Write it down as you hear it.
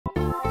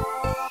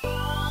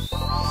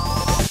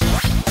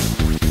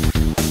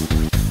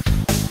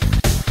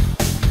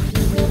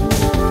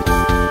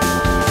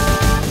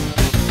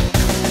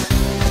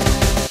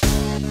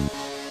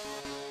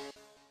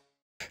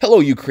Hello,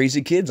 you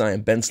crazy kids. I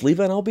am Ben Sleva,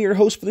 and I'll be your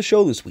host for the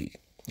show this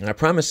week. And I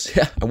promise,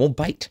 I won't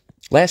bite.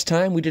 Last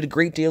time, we did a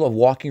great deal of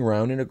walking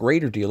around and a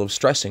greater deal of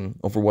stressing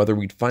over whether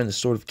we'd find the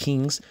Sword of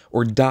Kings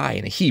or die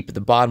in a heap at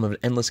the bottom of an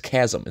endless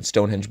chasm in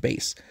Stonehenge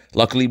Base.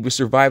 Luckily, we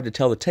survived to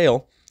tell the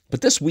tale, but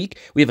this week,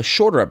 we have a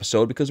shorter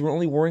episode because we're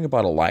only worrying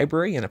about a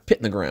library and a pit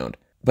in the ground.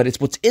 But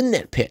it's what's in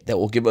that pit that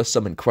will give us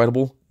some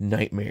incredible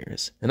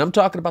nightmares. And I'm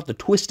talking about the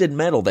twisted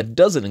metal that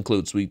doesn't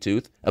include Sweet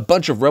Tooth, a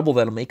bunch of rebel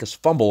that'll make us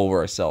fumble over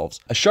ourselves,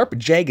 a sharp,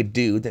 jagged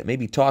dude that may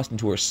be tossed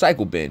into a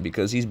recycle bin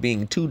because he's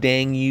being too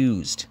dang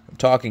used. I'm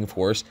talking, of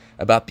course,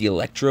 about the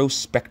Electro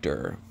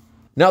Specter.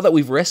 Now that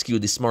we've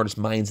rescued the smartest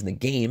minds in the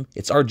game,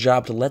 it's our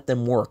job to let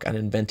them work on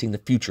inventing the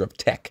future of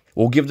tech.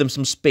 We'll give them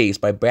some space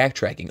by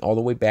backtracking all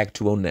the way back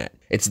to Onet.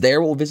 It's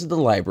there we'll visit the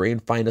library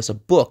and find us a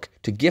book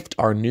to gift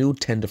our new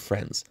tender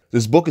friends.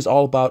 This book is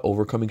all about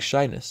overcoming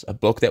shyness, a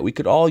book that we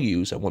could all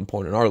use at one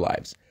point in our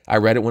lives. I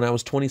read it when I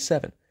was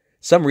 27.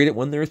 Some read it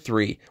when they're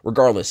 3.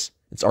 Regardless,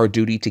 it's our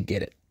duty to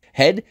get it.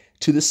 Head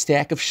to the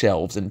stack of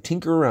shelves and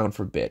tinker around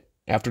for a bit.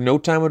 After no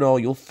time at all,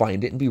 you'll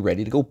find it and be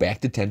ready to go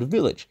back to Tender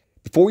Village.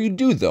 Before you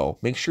do, though,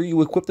 make sure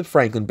you equip the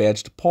Franklin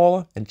badge to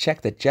Paula and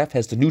check that Jeff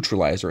has the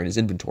neutralizer in his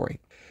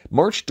inventory.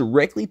 March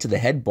directly to the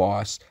head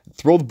boss and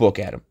throw the book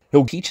at him.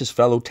 He'll teach his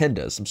fellow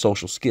Tendas some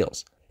social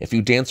skills. If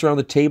you dance around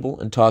the table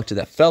and talk to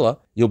that fella,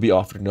 you'll be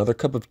offered another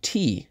cup of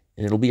tea,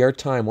 and it'll be our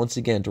time once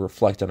again to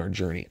reflect on our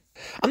journey.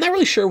 I'm not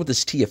really sure what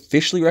this tea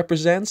officially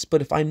represents,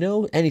 but if I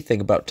know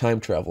anything about time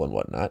travel and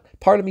whatnot,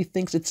 part of me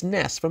thinks it's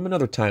Ness from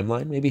another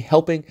timeline, maybe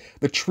helping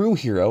the true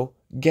hero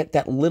get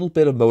that little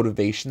bit of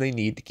motivation they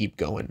need to keep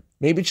going.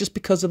 Maybe it's just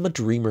because I'm a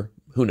dreamer.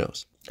 Who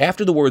knows?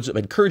 After the words of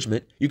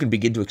encouragement, you can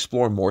begin to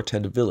explore more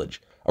Tenda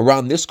Village.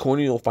 Around this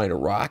corner, you'll find a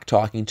rock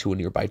talking to a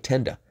nearby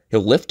Tenda.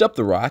 He'll lift up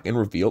the rock and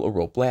reveal a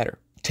rope ladder.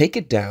 Take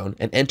it down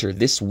and enter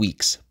this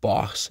week's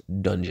boss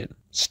dungeon.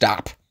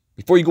 Stop.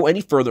 Before you go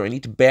any further, I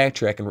need to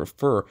backtrack and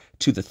refer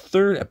to the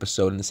 3rd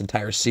episode in this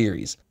entire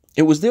series.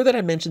 It was there that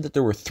I mentioned that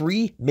there were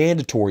 3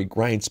 mandatory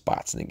grind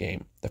spots in the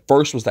game. The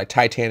first was that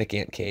Titanic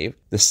Ant Cave.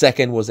 The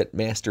second was at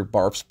Master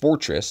Barf's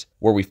Fortress,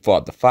 where we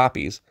fought the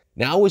Foppies.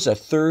 Now is a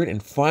 3rd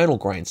and final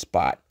grind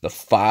spot, the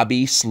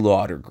Fobby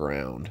Slaughter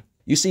Ground.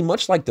 You see,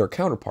 much like their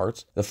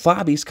counterparts, the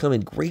Fobbies come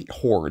in great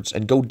hordes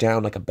and go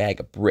down like a bag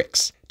of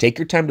bricks. Take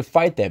your time to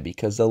fight them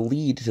because they'll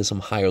lead to some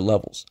higher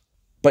levels.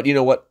 But you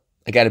know what?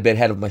 I got a bit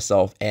ahead of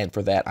myself, and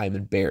for that, I'm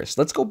embarrassed.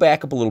 Let's go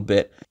back up a little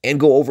bit and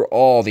go over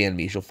all the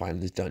enemies you'll find in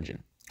this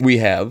dungeon. We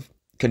have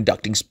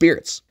Conducting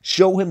Spirits.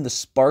 Show him the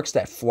sparks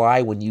that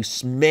fly when you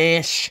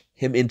smash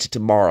him into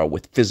tomorrow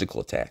with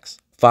physical attacks.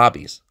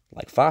 Fobbies,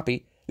 like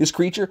Foppy, this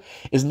creature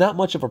is not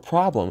much of a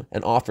problem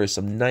and offers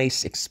some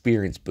nice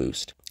experience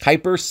boost.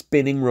 Hyper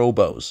Spinning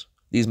Robos.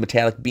 These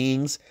metallic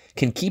beings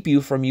can keep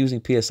you from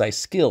using PSI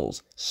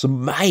skills.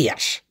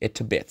 Smash it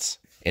to bits.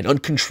 And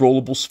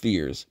Uncontrollable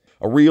Spheres.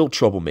 A real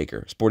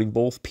troublemaker, sporting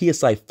both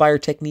PSI fire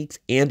techniques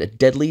and a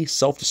deadly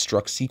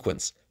self-destruct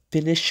sequence.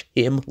 Finish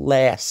him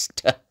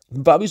last. The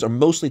Bobbies are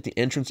mostly at the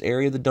entrance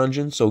area of the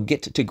dungeon, so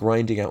get to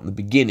grinding out in the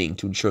beginning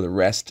to ensure the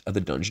rest of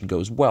the dungeon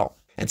goes well.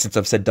 And since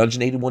I've said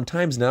dungeon 81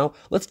 times now,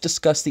 let's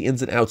discuss the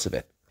ins and outs of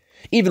it.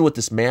 Even with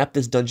this map,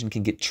 this dungeon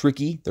can get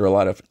tricky. There are a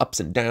lot of ups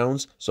and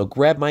downs, so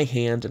grab my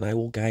hand and I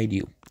will guide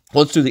you.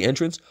 Once through the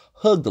entrance,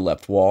 hug the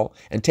left wall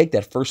and take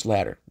that first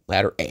ladder,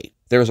 ladder A.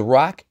 There is a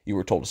rock you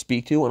were told to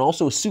speak to, and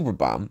also a super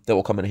bomb that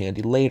will come in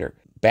handy later.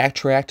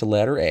 Backtrack to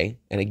ladder A,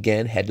 and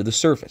again head to the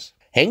surface.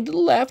 Hang to the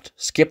left,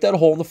 skip that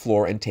hole in the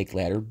floor, and take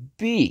ladder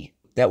B.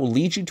 That will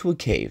lead you to a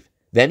cave.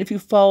 Then if you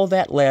follow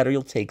that ladder,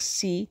 you'll take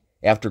C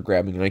after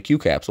grabbing an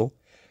IQ capsule.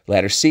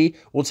 Ladder C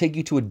will take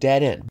you to a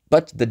dead end,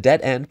 but the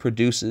dead end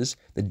produces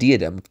the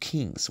Diadem of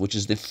Kings, which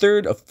is the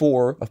 3rd of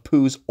 4 of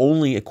Pooh's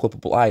only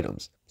equipable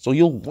items, so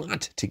you'll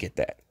want to get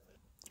that.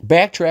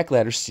 Backtrack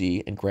ladder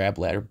C and grab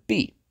ladder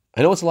B.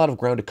 I know it's a lot of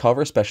ground to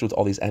cover, especially with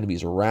all these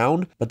enemies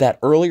around, but that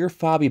earlier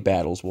Fobby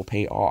battles will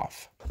pay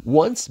off.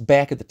 Once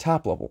back at the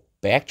top level,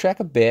 backtrack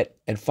a bit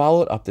and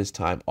follow it up this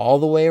time all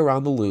the way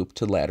around the loop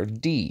to ladder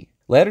D.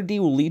 Ladder D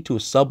will lead to a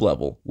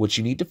sub-level, which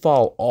you need to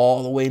follow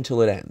all the way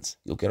until it ends.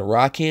 You'll get a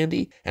rock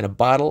candy and a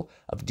bottle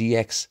of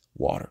DX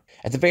water.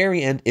 At the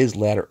very end is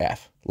ladder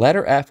F.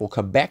 Ladder F will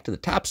come back to the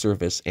top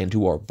surface and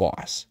to our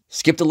boss.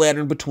 Skip the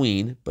ladder in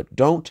between, but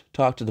don't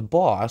talk to the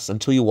boss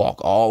until you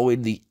walk all the way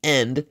to the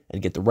end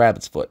and get the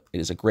rabbit's foot. It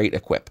is a great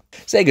equip.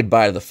 Say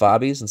goodbye to the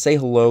Fobbies and say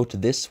hello to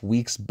this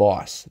week's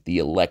boss, the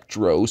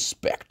Electro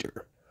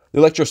Specter. The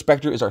Electro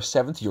Specter is our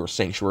 7th Your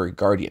Sanctuary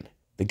Guardian.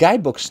 The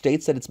guidebook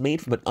states that it's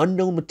made from an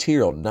unknown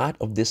material not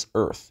of this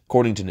earth.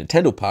 According to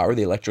Nintendo Power,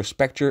 the Electro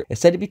Specter is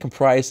said to be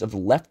comprised of the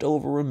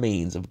leftover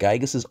remains of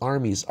Gygas'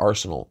 army's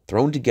arsenal,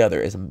 thrown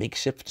together as a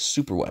makeshift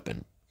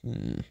superweapon.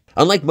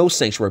 Unlike most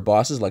Sanctuary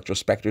bosses, Electro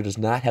Specter does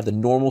not have the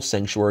normal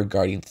Sanctuary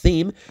Guardian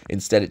theme.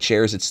 Instead, it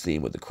shares its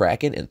theme with the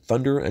Kraken and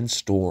Thunder and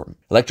Storm.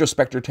 Electro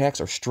Specter attacks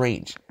are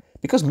strange,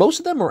 because most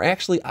of them are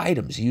actually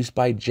items used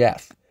by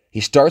Jeff. He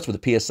starts with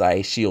a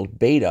PSI shield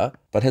beta,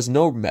 but has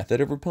no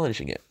method of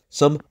replenishing it.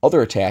 Some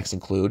other attacks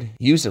include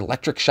use an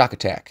electric shock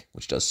attack,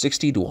 which does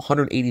 60 to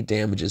 180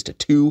 damages to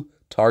 2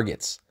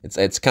 targets.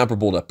 It's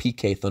comparable to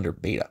PK Thunder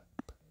beta.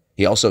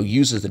 He also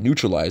uses the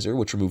neutralizer,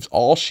 which removes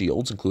all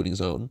shields, including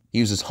his own. He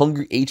uses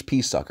Hungry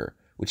HP Sucker,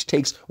 which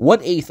takes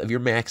 1/8 of your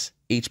max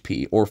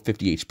HP, or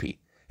 50 HP,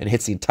 and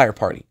hits the entire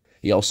party.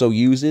 He also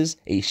uses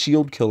a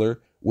Shield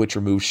Killer, which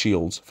removes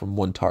shields from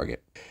one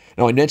target.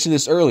 Now, I mentioned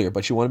this earlier,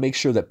 but you want to make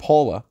sure that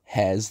Paula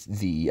has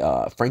the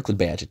Franklin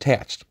badge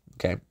attached,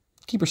 okay?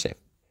 Keep her safe.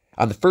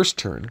 On the first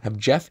turn, have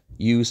Jeff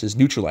use his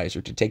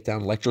neutralizer to take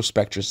down Electro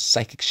Specter's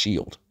Psychic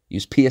Shield.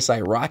 Use PSI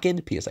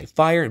Rockin', PSI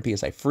Fire, and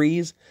PSI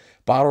Freeze,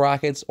 Bottle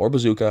Rockets, or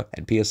Bazooka,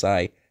 and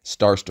PSI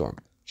Starstorm.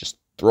 Just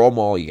throw them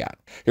all you got.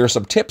 Here are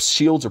some tips.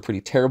 Shields are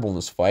pretty terrible in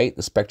this fight.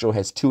 The Spectro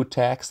has 2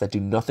 attacks that do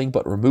nothing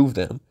but remove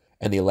them,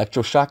 and the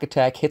Electro Shock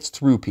attack hits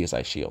through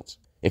PSI shields.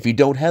 If you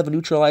don't have a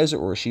neutralizer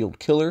or a shield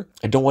killer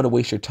and don't want to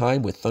waste your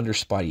time with Thunder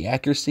Spotty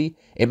accuracy,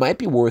 it might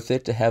be worth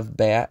it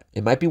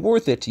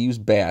to use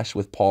Bash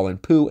with Paul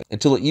and Pooh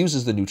until it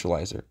uses the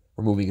neutralizer,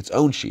 removing its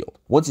own shield.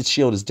 Once its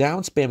shield is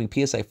down, spamming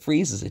PSI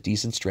Freeze is a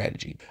decent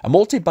strategy. A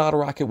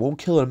multi-bottle rocket won't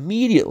kill it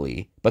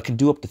immediately, but can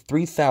do up to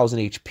 3,000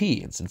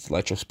 HP, and since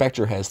Electro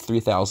Spectre has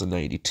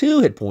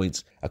 3,092 hit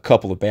points, a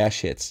couple of Bash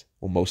hits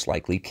will most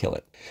likely kill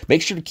it.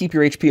 Make sure to keep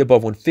your HP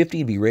above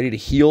 150 and be ready to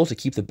heal to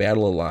keep the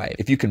battle alive.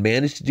 If you can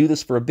manage to do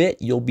this for a bit,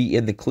 you'll be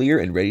in the clear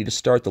and ready to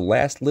start the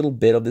last little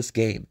bit of this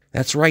game.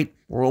 That's right,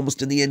 we're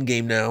almost in the end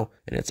game now,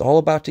 and it's all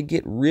about to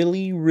get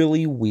really,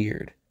 really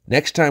weird.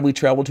 Next time we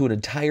travel to an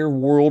entire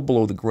world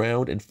below the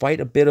ground and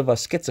fight a bit of a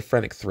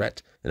schizophrenic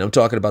threat. And I'm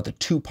talking about the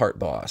 2-part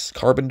boss,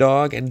 Carbon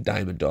Dog and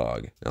Diamond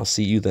Dog. I'll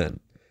see you then.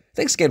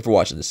 Thanks again for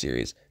watching the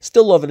series.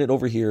 Still loving it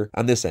over here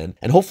on this end,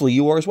 and hopefully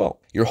you are as well.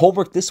 Your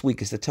homework this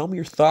week is to tell me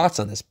your thoughts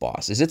on this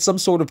boss. Is it some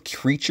sort of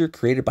creature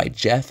created by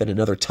Jeff in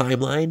another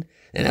timeline,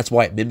 and that's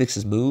why it mimics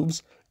his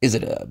moves? Is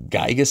it a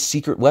Geiger's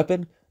secret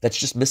weapon that's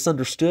just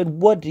misunderstood?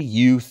 What do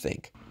you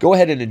think? Go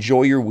ahead and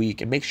enjoy your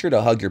week, and make sure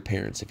to hug your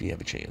parents if you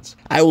have a chance.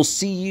 I will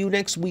see you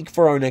next week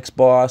for our next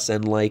boss,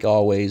 and like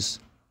always,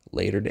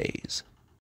 later days.